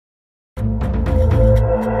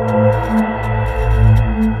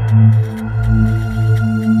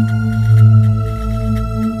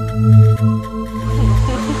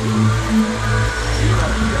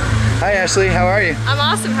Ashley, how are you? I'm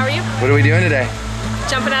awesome. How are you? What are we doing today?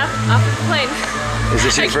 Jumping up off of the plane. Is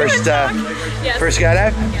this your first Yes. first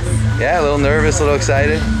skydive? Yes. Yeah, a little nervous, a little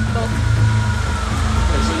excited. Both.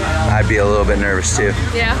 I'd be a little bit nervous too.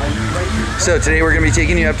 Yeah. So today we're gonna be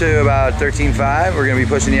taking you up to about 13.5. We're gonna be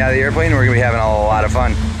pushing you out of the airplane and we're gonna be having a lot of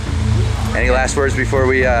fun. Any last words before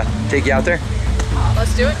we take you out there?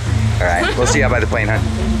 Let's do it. All right, we'll see you out by the plane, hun.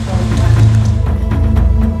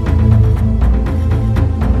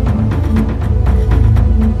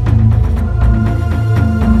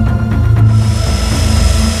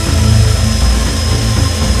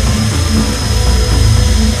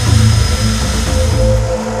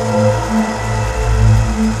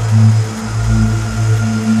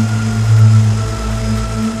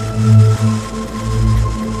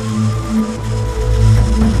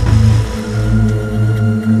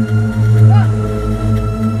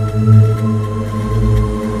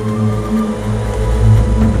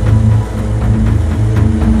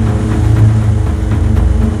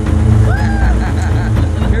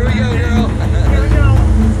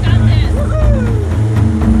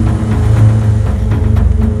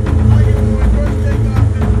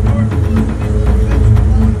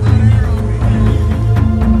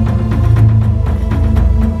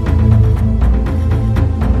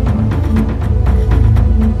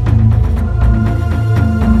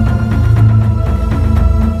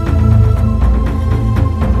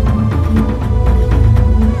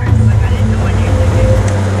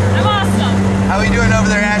 Over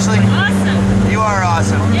there, Ashley? Awesome. You are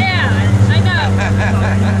awesome. Yeah, I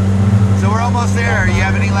know. So we're almost there. You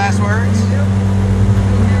have any last words?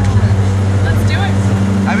 Let's do it.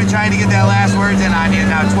 I've been trying to get that last words in on you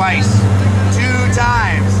now twice. 2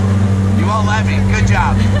 times. You won't let me. Good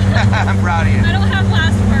job. I'm proud of you. I don't have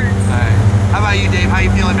last words. All right. How about you, Dave? How you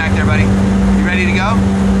feeling back there, buddy? You ready to go?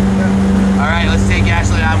 All right, let's take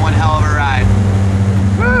Ashley on one hell of a ride.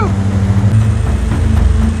 Woo!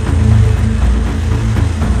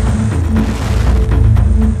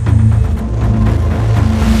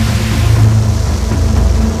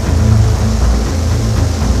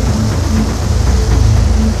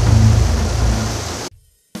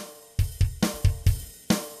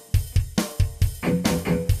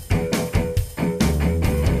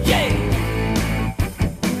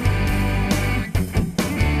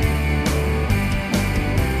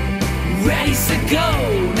 Ready to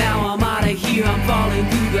go now.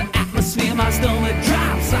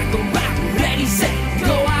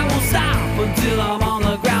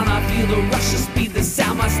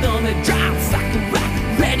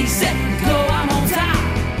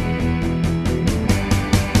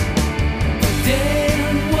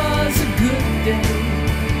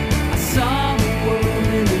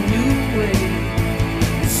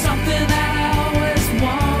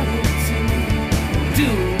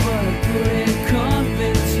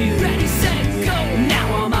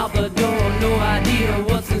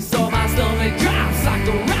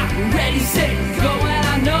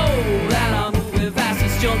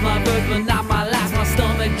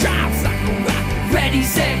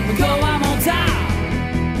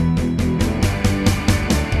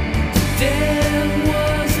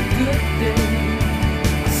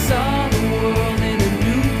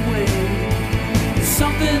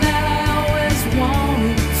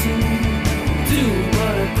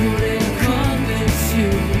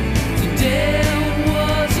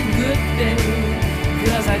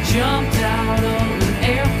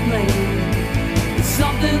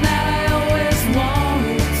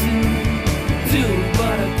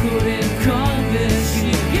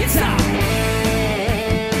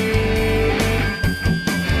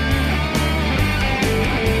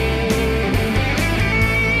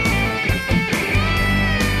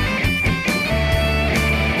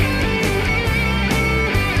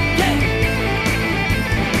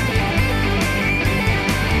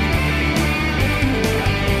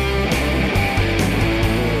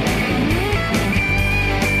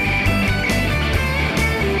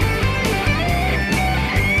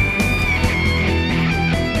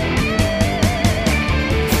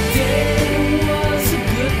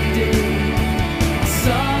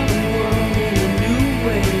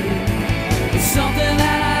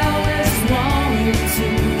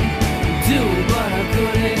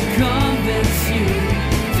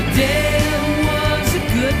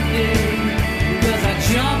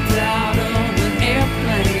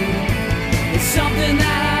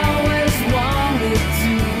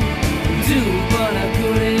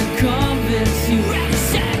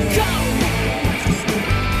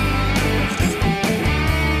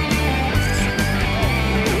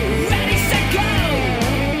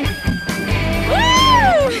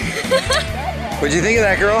 What'd you think of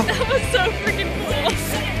that, girl? That was so freaking cool.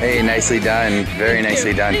 Hey, nicely done. Very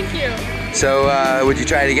nicely done. Thank you. So, would you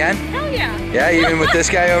try it again? Hell yeah. Yeah, even with this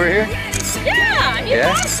guy over here? Yeah, he's Yeah?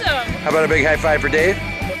 awesome. How about a big high five for Dave?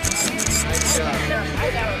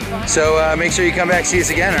 So, make sure you come back, see us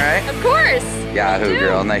again, all right? Of course. Yahoo, Do.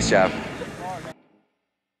 girl. Nice job.